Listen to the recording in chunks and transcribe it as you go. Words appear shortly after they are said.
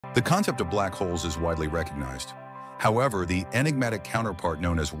The concept of black holes is widely recognized. However, the enigmatic counterpart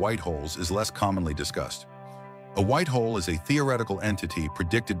known as white holes is less commonly discussed. A white hole is a theoretical entity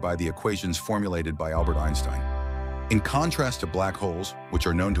predicted by the equations formulated by Albert Einstein. In contrast to black holes, which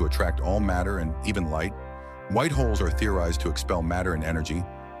are known to attract all matter and even light, white holes are theorized to expel matter and energy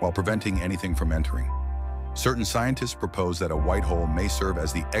while preventing anything from entering. Certain scientists propose that a white hole may serve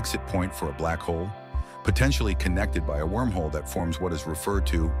as the exit point for a black hole, potentially connected by a wormhole that forms what is referred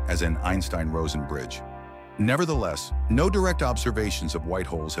to as an Einstein-Rosen bridge. Nevertheless, no direct observations of white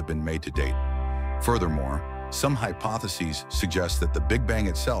holes have been made to date. Furthermore, some hypotheses suggest that the Big Bang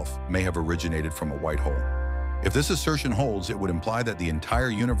itself may have originated from a white hole. If this assertion holds, it would imply that the entire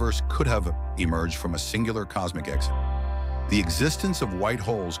universe could have emerged from a singular cosmic exit. The existence of white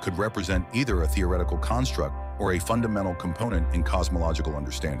holes could represent either a theoretical construct or a fundamental component in cosmological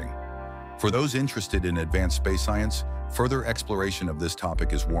understanding. For those interested in advanced space science, further exploration of this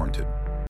topic is warranted.